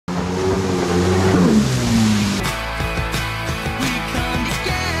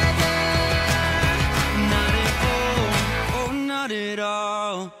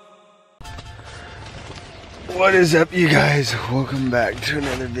What is up, you guys? Welcome back to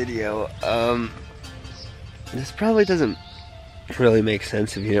another video. This probably doesn't really make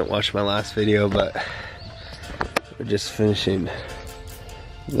sense if you didn't watch my last video, but we're just finishing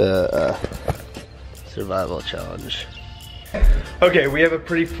the survival challenge. Okay, we have a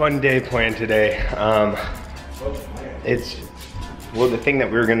pretty fun day planned today. Well, the thing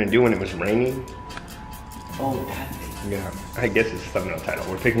that we were gonna do when it was raining. Oh, that thing. Yeah, I guess it's the thumbnail title.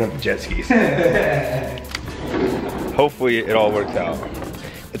 We're picking up the jet skis. Hopefully it all works out.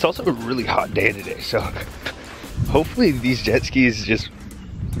 It's also a really hot day today, so hopefully these jet skis just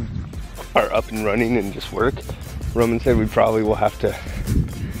are up and running and just work. Roman said we probably will have to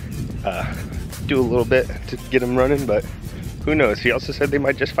do a little bit to get them running, but who knows? He also said they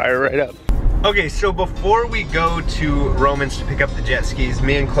might just fire right up. Okay, so before we go to Roman's to pick up the jet skis,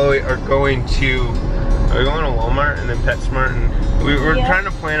 me and Chloe are going to Walmart and then PetSmart, and we're trying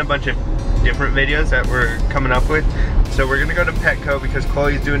to plan a bunch of different videos that we're coming up with. So we're gonna go to Petco because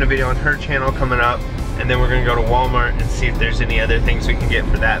Chloe's doing a video on her channel coming up, and then we're gonna go to Walmart and see if there's any other things we can get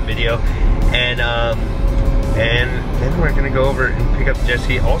for that video. And then we're gonna go over and pick up the jet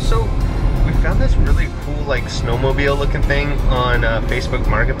ski. Also, we found this really cool like snowmobile looking thing on Facebook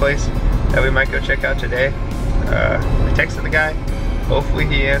Marketplace that we might go check out today. I texted the guy, hopefully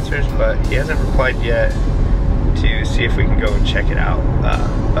he answers, but he hasn't replied yet to see if we can go and check it out.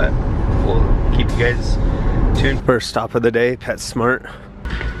 But we'll keep you guys tuned. First stop of the day, PetSmart.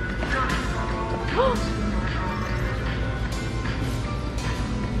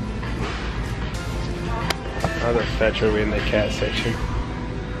 How the fetch are we in the cat section?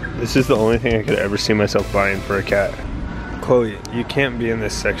 This is the only thing I could ever see myself buying for a cat. Chloe, you can't be in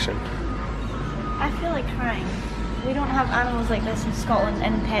this section. I feel like crying. We don't have animals like this in Scotland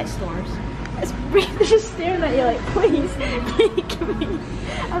and in pet stores. It's really just staring at you like, please, take me.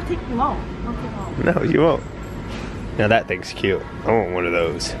 I'll take them all. I'll take them all. No, you won't. Now that thing's cute. I want one of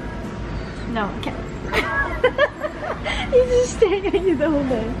those. No, I can't. He's just staring at you the whole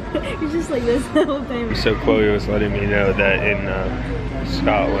time. He's just like this the whole time. So Chloe was letting me know that in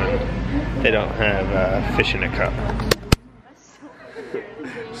Scotland they don't have fish in a cup.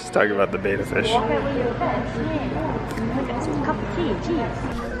 She's talking about the betta fish.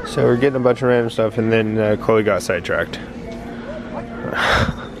 So we're getting a bunch of random stuff, and then Chloe got sidetracked.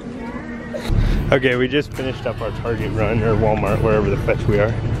 Okay, we just finished up our Target run, or Walmart, wherever the fetch we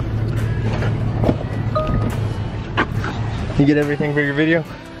are. You get everything for your video?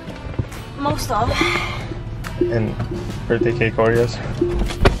 Most of. And birthday cake Oreos?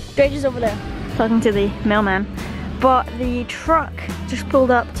 Drage is over there, talking to the mailman. But the truck just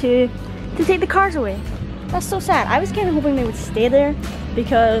pulled up to take the cars away. That's so sad. I was kind of hoping they would stay there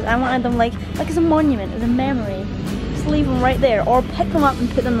because I wanted them like as a monument, as a memory. Just leave them right there, or pick them up and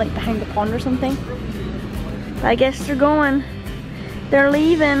put them like behind the pond or something. But I guess they're going. They're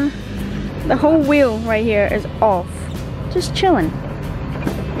leaving. The whole wheel right here is off. Just chilling.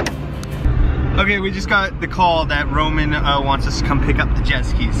 Okay, we just got the call that Roman wants us to come pick up the jet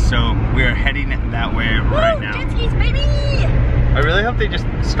skis, so we're heading that way right now. Jet skis, baby! I really hope they just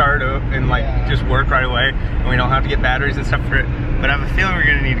start up and like just work right away, and we don't have to get batteries and stuff for it. But I have a feeling we're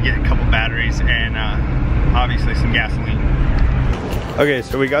gonna need to get a couple batteries and obviously some gasoline. Okay,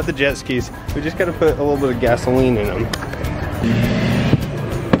 so we got the jet skis. We just gotta put a little bit of gasoline in them.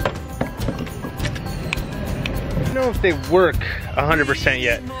 I don't know if they work 100%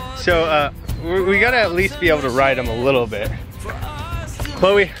 yet, so we gotta at least be able to ride them a little bit.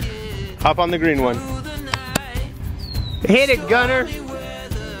 Chloe, hop on the green one. Hit it, Gunner.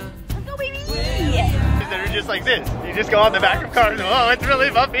 Let's go, baby! They're just like this. You just go on the back of cars. Oh, it's really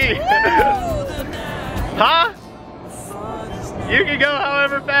bumpy. Huh? You can go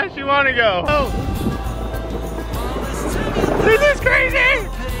however fast you want to go. Oh. This is crazy.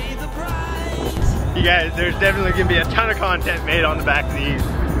 You guys, there's definitely gonna be a ton of content made on the back of these.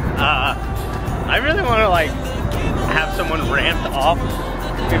 I really want to like have someone ramped off,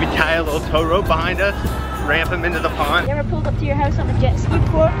 maybe tie a little tow rope behind us, ramp them into the pond. You ever pulled up to your house on a jet ski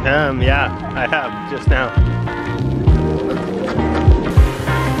before? Yeah, I have just now.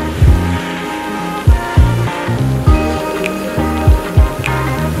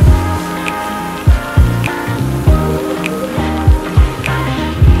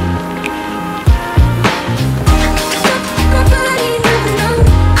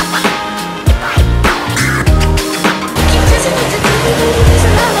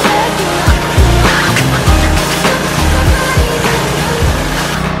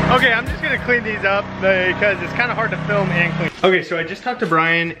 Clean these up because it's kind of hard to film and clean. Okay, so I just talked to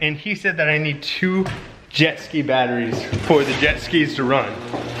Brian and he said that I need 2 jet ski batteries for the jet skis to run.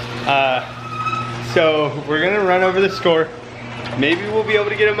 So we're gonna run over the score. Maybe we'll be able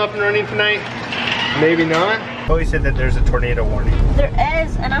to get them up and running tonight. Maybe not. Chloe said that there's a tornado warning. There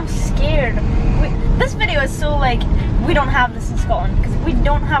is, and I'm scared. This video is so like, we don't have this in Scotland, because we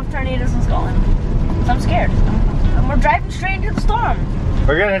don't have tornadoes in Scotland. So I'm scared. And we're driving straight into the storm.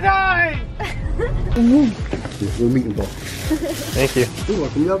 We're gonna die! We're meeting ball. Thank you. You're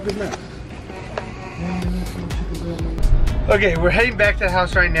welcome. You have a good night. Okay, we're heading back to the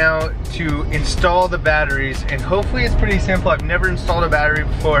house right now to install the batteries, and hopefully it's pretty simple. I've never installed a battery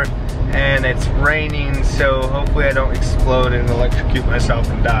before, and it's raining, so hopefully I don't explode and electrocute myself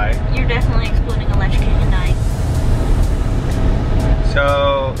and die. You're definitely exploding, electrocuting, and dying.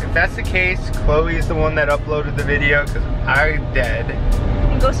 So if that's the case, Chloe is the one that uploaded the video because I'm dead. You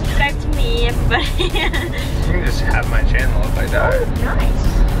can go subscribe to me, everybody. You can just have my channel if I die. Oh,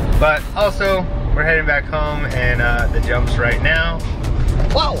 nice. But also, we're heading back home, and the jump's right now.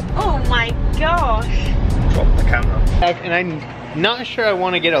 Whoa! Oh my gosh. Drop the camera. And I'm not sure I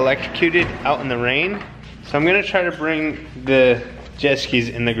want to get electrocuted out in the rain, so I'm gonna try to bring the jet skis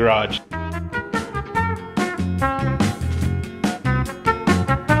in the garage.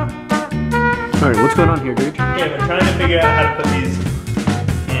 Alright, what's going on here, dude? Okay, we're trying to figure out how to put these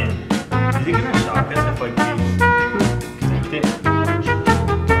in. Is it gonna shock us if like these?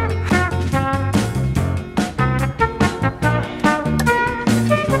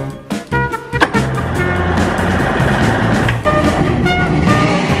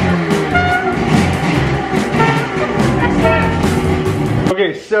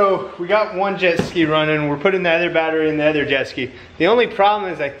 Okay, so we got one jet ski running. We're putting the other battery in the other jet ski. The only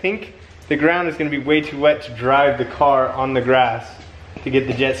problem is I think the ground is going to be way too wet to drive the car on the grass to get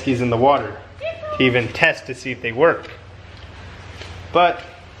the jet skis in the water to even test to see if they work. But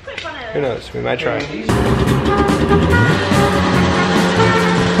who knows? We might try.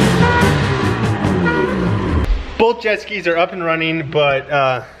 Both jet skis are up and running, but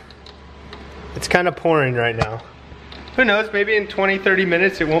it's kind of pouring right now. Who knows, maybe in 20-30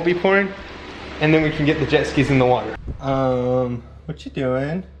 minutes it won't be pouring, and then we can get the jet skis in the water. What you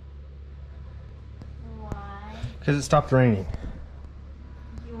doing? Why? Because it stopped raining.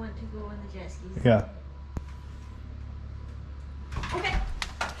 You want to go in the jet skis? Yeah. Okay.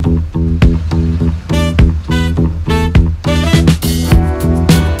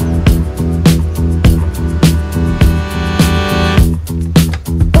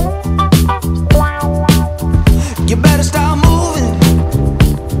 You better start moving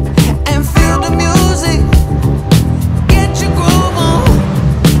and feel the music. Get your groove on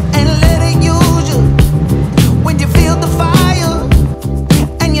and let it use you. When you feel the fire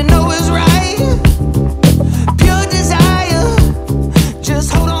and you know it's right, pure desire,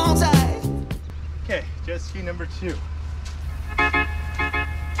 just hold on tight. Okay, jet ski number 2.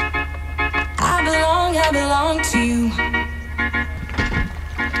 I belong to you. I belong to you.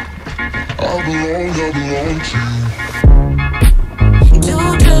 Do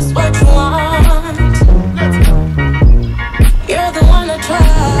just what you want. You're the one I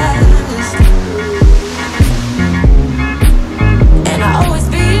trust, and I'll always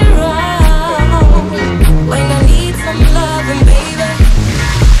be around when I need some loving, baby.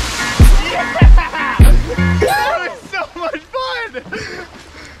 That was so much fun!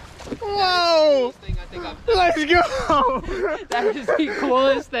 Whoa! Let's go! That is the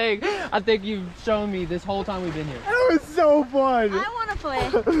coolest thing I think you've shown me this whole time we've been here. That was so fun! I want to play.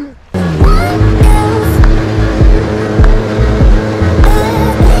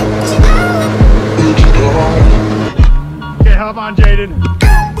 Okay, hop on, Jadon.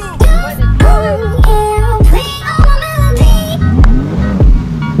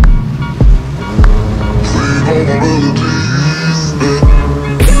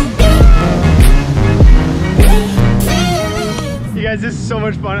 You guys, this is so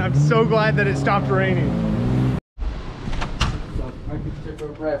much fun. I'm so glad that it stopped raining.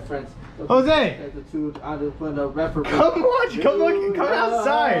 Reference. Jose! Come Come watch, come look, come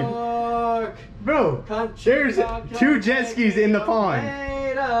outside. Bro, there's 2 jet skis in the pond.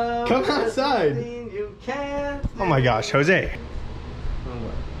 Come outside. Oh my gosh, Jose.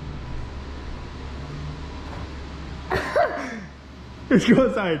 Let's go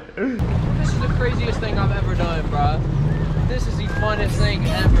outside. This is the craziest thing I've ever done, bruh. This is the funnest thing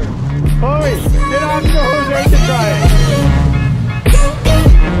ever. Chloe, get off the Jose to try it.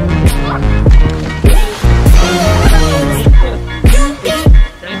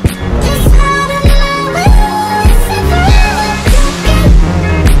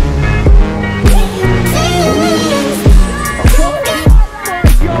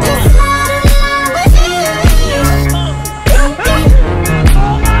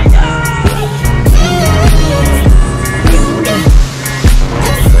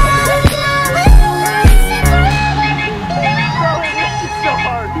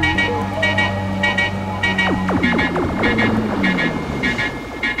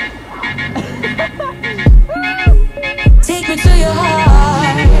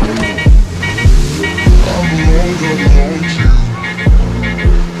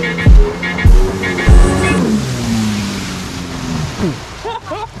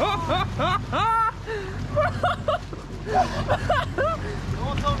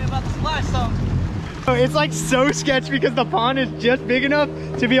 splash some. It's like so sketch because the pond is just big enough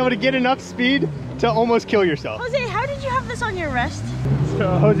to be able to get enough speed to almost kill yourself. Jose, how did you have this on your wrist?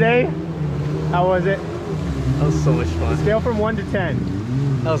 So Jose, how was it? That was so much fun. Scale from 1 to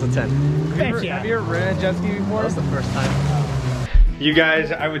 10. That was a 10. Have you ever ridden a jet ski before? That was the first time. You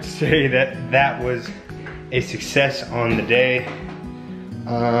guys, I would say that was a success on the day.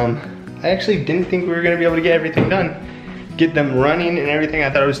 I actually didn't think we were gonna be able to get everything done. Get them running and everything. I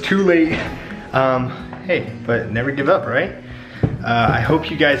thought it was too late. Hey, but never give up, right? I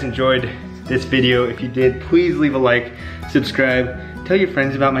hope you guys enjoyed this video. If you did, please leave a like, subscribe, tell your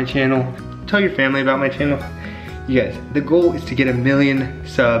friends about my channel, tell your family about my channel. You guys, the goal is to get 1 million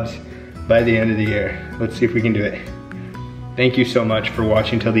subs by the end of the year. Let's see if we can do it. Thank you so much for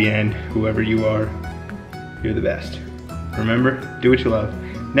watching till the end. Whoever you are, you're the best. Remember, do what you love.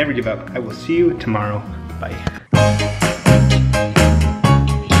 Never give up. I will see you tomorrow. Bye.